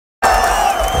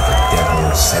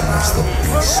sends the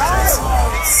beast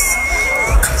forth,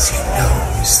 because he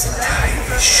knows the time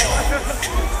is short.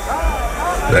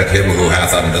 Let him who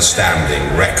hath understanding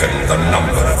reckon the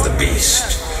number of the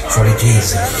beast, for it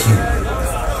is a human.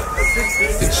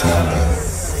 Its number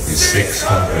is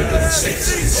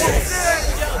 666.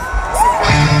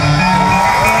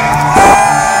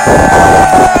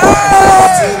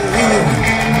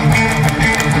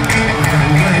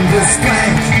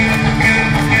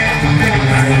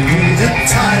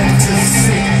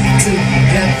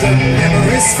 The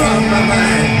memories from my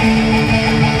mind.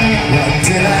 What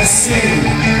did I see?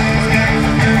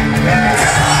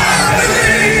 I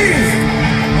believe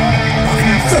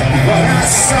that what I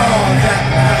saw that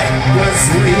night was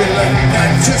real and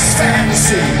not just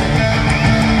fantasy.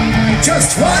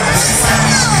 Just what I saw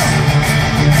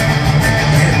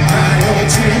in my old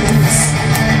dreams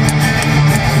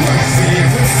were the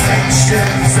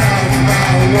reflections of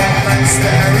my woman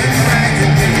staring back.